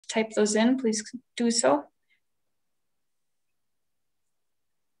type those in, please do so.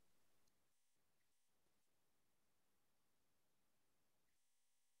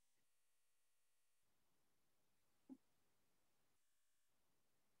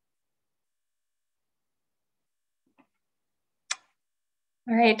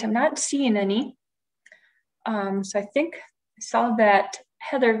 All right, I'm not seeing any. So I think I saw that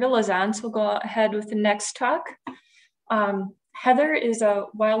Heather Villazans will go ahead with the next talk. Heather is a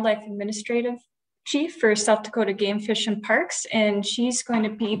wildlife administrative chief for South Dakota Game Fish and Parks, and she's going to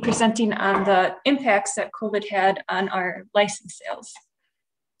be presenting on the impacts that COVID had on our license sales.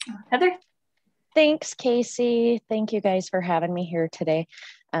 Heather? Thanks, Casey. Thank you guys for having me here today.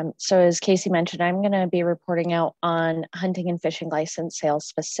 So as Casey mentioned, I'm going to be reporting out on hunting and fishing license sales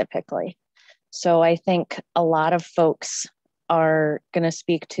specifically. So I think a lot of folks are going to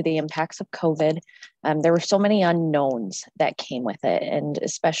speak to the impacts of COVID. There were so many unknowns that came with it, and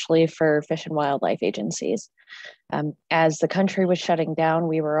especially for fish and wildlife agencies. As the country was shutting down,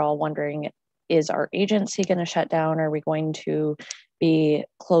 we were all wondering, is our agency going to shut down? Are we going to be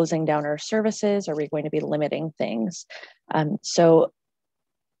closing down our services? Are we going to be limiting things? So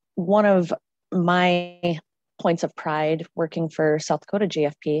one of my points of pride working for South Dakota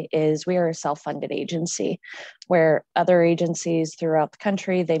GFP is we are a self-funded agency, where other agencies throughout the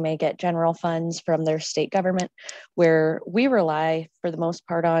country, they may get general funds from their state government, where we rely for the most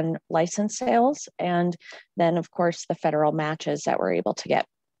part on license sales, and then of course the federal matches that we're able to get.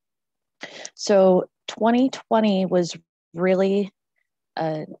 So 2020 was really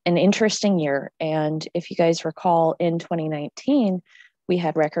an interesting year. And if you guys recall, in 2019, we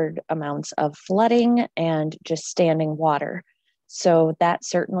had record amounts of flooding and just standing water. So that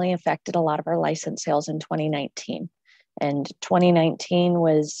certainly affected a lot of our license sales in 2019. And 2019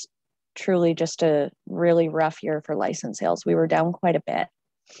 was truly just a really rough year for license sales. We were down quite a bit.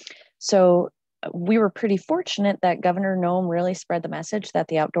 So we were pretty fortunate that Governor Noem really spread the message that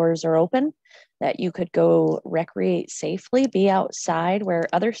the outdoors are open, that you could go recreate safely, be outside, where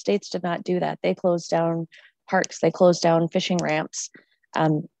other states did not do that. They closed down parks, they closed down fishing ramps.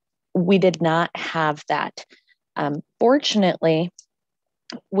 We did not have that. Fortunately,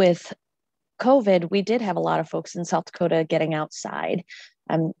 with COVID, we did have a lot of folks in South Dakota getting outside.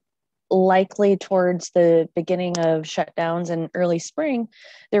 Likely towards the beginning of shutdowns and early spring,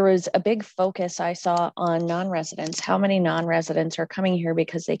 there was a big focus I saw on non-residents. How many non-residents are coming here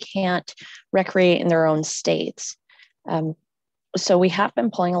because they can't recreate in their own states? So we have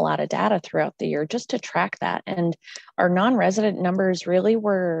been pulling a lot of data throughout the year just to track that. And our non-resident numbers really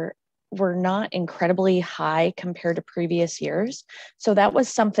were not incredibly high compared to previous years. So that was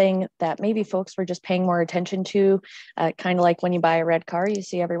something that maybe folks were just paying more attention to, kind of like when you buy a red car, you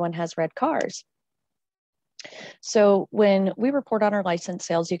see everyone has red cars. So when we report on our license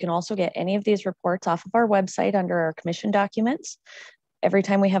sales, you can also get any of these reports off of our website under our commission documents. Every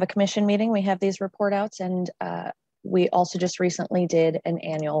time we have a commission meeting, we have these report outs, and we also just recently did an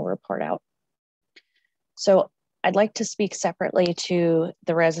annual report out. So I'd like to speak separately to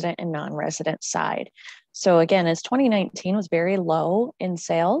the resident and non-resident side. So again, as 2019 was very low in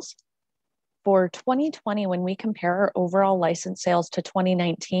sales, for 2020, when we compare our overall license sales to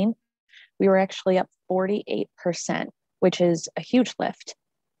 2019, we were actually up 48%, which is a huge lift.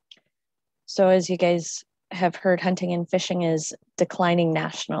 So as you guys have heard, hunting and fishing is declining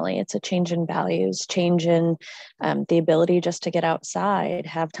nationally. It's a change in values, change in the ability just to get outside,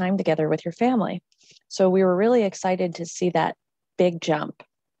 have time together with your family. So we were really excited to see that big jump.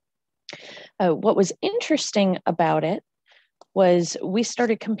 What was interesting about it was we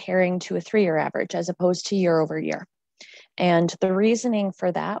started comparing to a 3-year average as opposed to year over year. And the reasoning for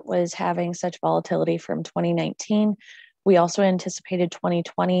that was having such volatility from 2019. We also anticipated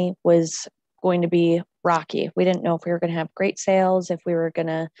 2020 was going to be rocky. We didn't know if we were going to have great sales, if we were going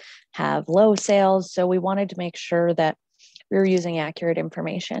to have low sales. So we wanted to make sure that we were using accurate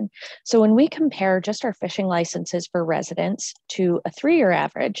information. So when we compare just our fishing licenses for residents to a 3-year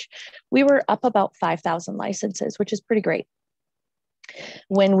average, we were up about 5,000 licenses, which is pretty great.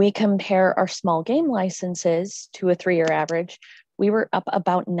 When we compare our small game licenses to a 3-year average, we were up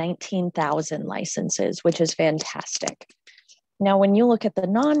about 19,000 licenses, which is fantastic. Now, when you look at the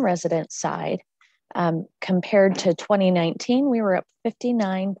non-resident side, compared to 2019, we were up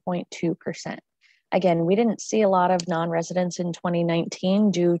 59.2%. Again, we didn't see a lot of non-residents in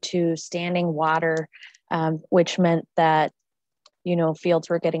 2019 due to standing water, which meant that, you know, fields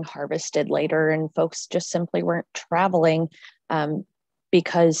were getting harvested later and folks just simply weren't traveling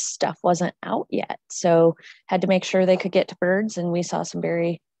because stuff wasn't out yet. So had to make sure they could get to birds, and we saw some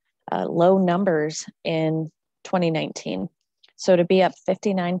very low numbers in 2019. So to be up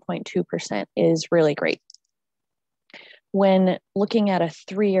 59.2% is really great. When looking at a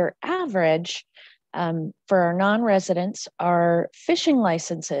 3-year average, for our non-residents, our fishing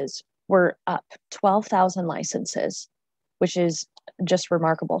licenses were up 12,000 licenses, which is just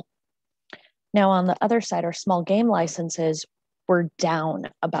remarkable. Now on the other side, our small game licenses were down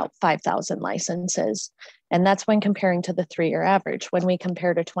about 5,000 licenses. And that's when comparing to the 3-year average. When we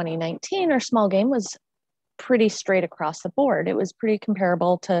compare to 2019, our small game was pretty straight across the board. It was pretty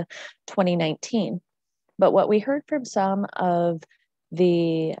comparable to 2019. But what we heard from some of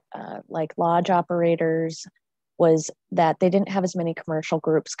the like lodge operators was that they didn't have as many commercial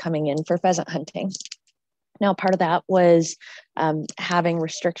groups coming in for pheasant hunting. Now, part of that was having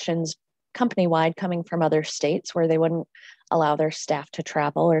restrictions company-wide coming from other states where they wouldn't allow their staff to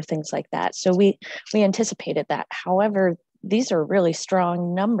travel or things like that. So we anticipated that. However, these are really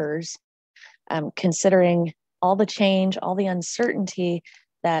strong numbers considering all the change, all the uncertainty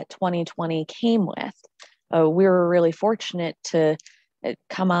that 2020 came with. We were really fortunate to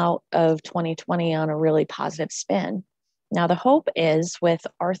come out of 2020 on a really positive spin. Now, the hope is with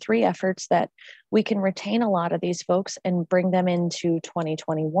our 3 efforts that we can retain a lot of these folks and bring them into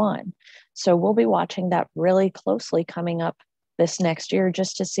 2021. So we'll be watching that really closely coming up this next year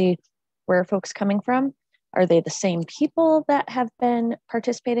just to see where are folks coming from. Are they the same people that have been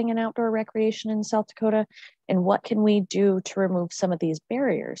participating in outdoor recreation in South Dakota? And what can we do to remove some of these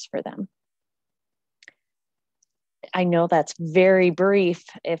barriers for them? I know that's very brief.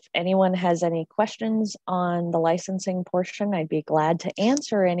 If anyone has any questions on the licensing portion, I'd be glad to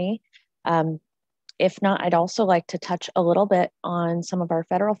answer any. If not, I'd also like to touch a little bit on some of our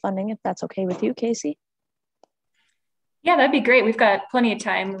federal funding, if that's okay with you, Casey. Yeah, that'd be great. We've got plenty of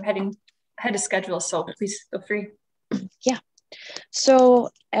time. We're heading ahead of schedule, so please feel free. Yeah. So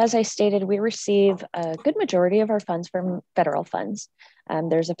as I stated, we receive a good majority of our funds from federal funds.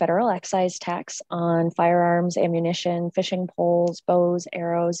 There's a federal excise tax on firearms, ammunition, fishing poles, bows,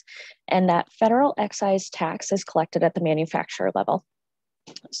 arrows, and that federal excise tax is collected at the manufacturer level.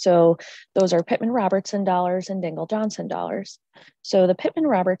 So those are Pittman-Robertson dollars and Dingell-Johnson dollars. So the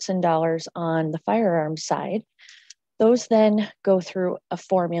Pittman-Robertson dollars on the firearms side, those then go through a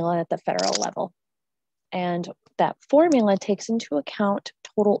formula at the federal level. And that formula takes into account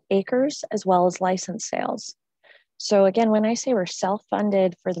total acres as well as license sales. So again, when I say we're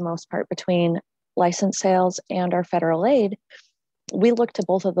self-funded for the most part between license sales and our federal aid, we look to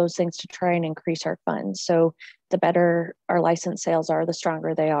both of those things to try and increase our funds. So the better our license sales are, the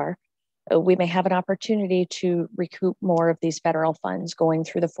stronger they are. We may have an opportunity to recoup more of these federal funds going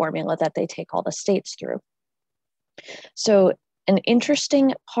through the formula that they take all the states through. So an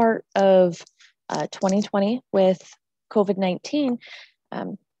interesting part of 2020 with COVID-19,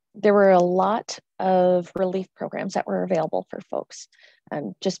 there were a lot of relief programs that were available for folks.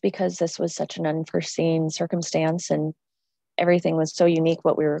 Just because this was such an unforeseen circumstance and everything was so unique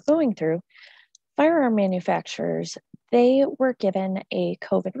what we were going through, firearm manufacturers, they were given a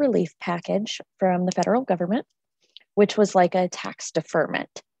COVID relief package from the federal government, which was like a tax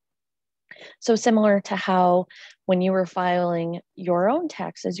deferment. So similar to how when you were filing your own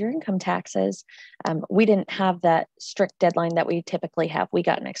taxes, your income taxes, we didn't have that strict deadline that we typically have. We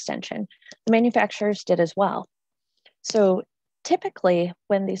got an extension. The manufacturers did as well. So typically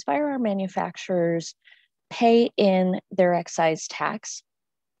when these firearm manufacturers pay in their excise tax,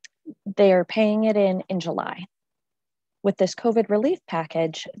 they are paying it in July. With this COVID relief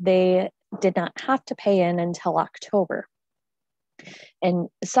package, they did not have to pay in until October. And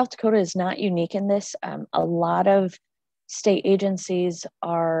South Dakota is not unique in this. A lot of state agencies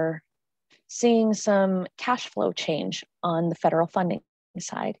are seeing some cash flow change on the federal funding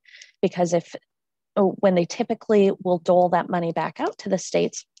side, because when they typically will dole that money back out to the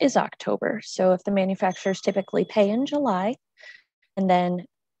states is October. So if the manufacturers typically pay in July and then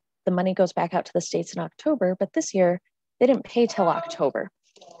the money goes back out to the states in October, but this year they didn't pay till October.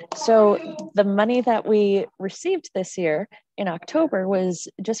 So the money that we received this year in October was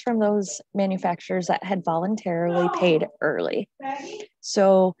just from those manufacturers that had voluntarily paid early.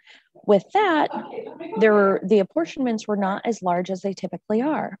 So with that, the apportionments were not as large as they typically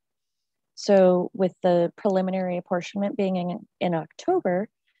are. So with the preliminary apportionment being in October,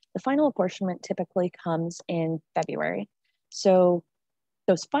 the final apportionment typically comes in February. So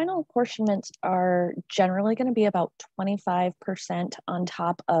those final apportionments are generally going to be about 25% on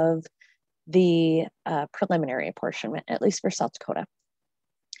top of the preliminary apportionment, at least for South Dakota.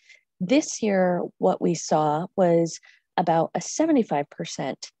 This year, what we saw was about a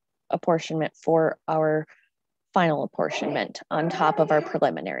 75% apportionment for our final apportionment on top of our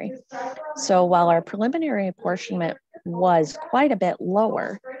preliminary. So while our preliminary apportionment was quite a bit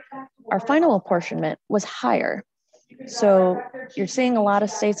lower, our final apportionment was higher. So you're seeing a lot of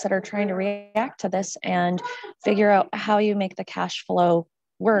states that are trying to react to this and figure out how you make the cash flow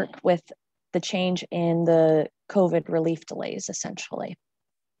work with the change in the COVID relief delays, essentially.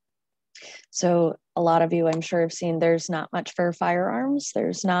 So a lot of you, I'm sure, have seen there's not much for firearms.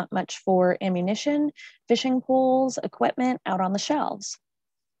 There's not much for ammunition, fishing poles, equipment out on the shelves.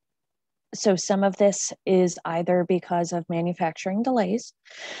 So some of this is either because of manufacturing delays.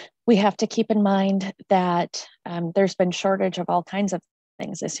 We have to keep in mind that there's been shortage of all kinds of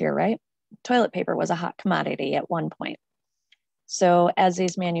things this year, right? Toilet paper was a hot commodity at one point. So as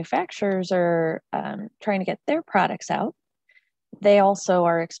these manufacturers are trying to get their products out, they also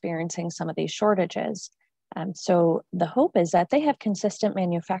are experiencing some of these shortages. So the hope is that they have consistent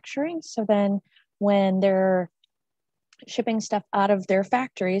manufacturing. So then when they're shipping stuff out of their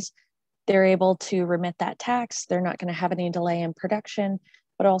factories, they're able to remit that tax. They're not going to have any delay in production,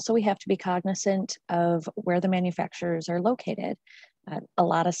 but also we have to be cognizant of where the manufacturers are located. A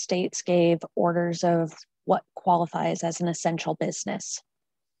lot of states gave orders of what qualifies as an essential business.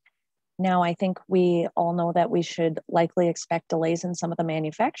 Now, I think we all know that we should likely expect delays in some of the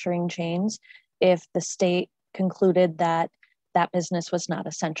manufacturing chains if the state concluded that that business was not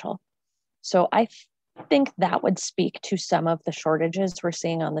essential. So I think that would speak to some of the shortages we're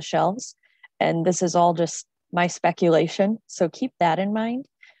seeing on the shelves. And this is all just my speculation, so keep that in mind.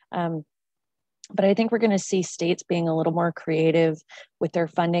 But I think we're going to see states being a little more creative with their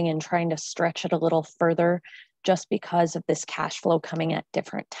funding and trying to stretch it a little further just because of this cash flow coming at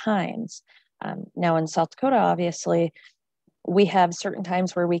different times. Now in South Dakota, obviously, we have certain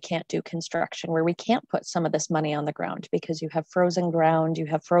times where we can't do construction, where we can't put some of this money on the ground because you have frozen ground, you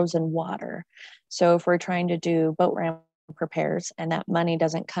have frozen water. So if we're trying to do boat ramp repairs and that money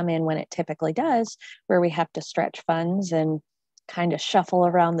doesn't come in when it typically does, where we have to stretch funds and kind of shuffle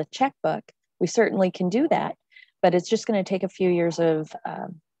around the checkbook, we certainly can do that, but it's just going to take a few years of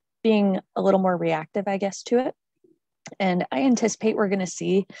being a little more reactive, I guess, to it. And I anticipate we're going to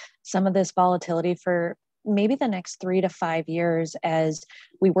see some of this volatility for maybe the next 3 to 5 years as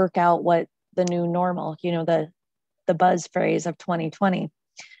we work out what the new normal, you know, the buzz phrase of 2020.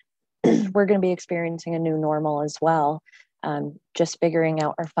 We're going to be experiencing a new normal as well, just figuring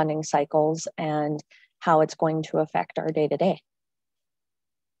out our funding cycles and how it's going to affect our day-to-day.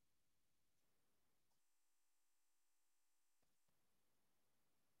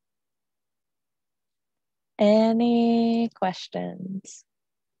 Any questions?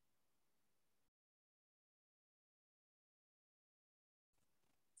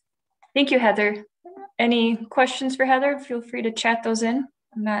 Thank you, Heather. Any questions for Heather? Feel free to chat those in.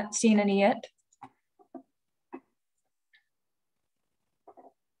 I'm not seeing any yet.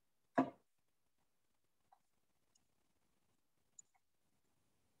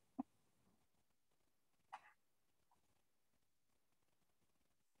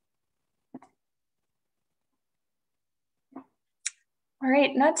 All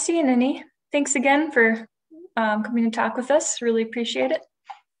right, not seeing any. Thanks again for coming to talk with us. Really appreciate it.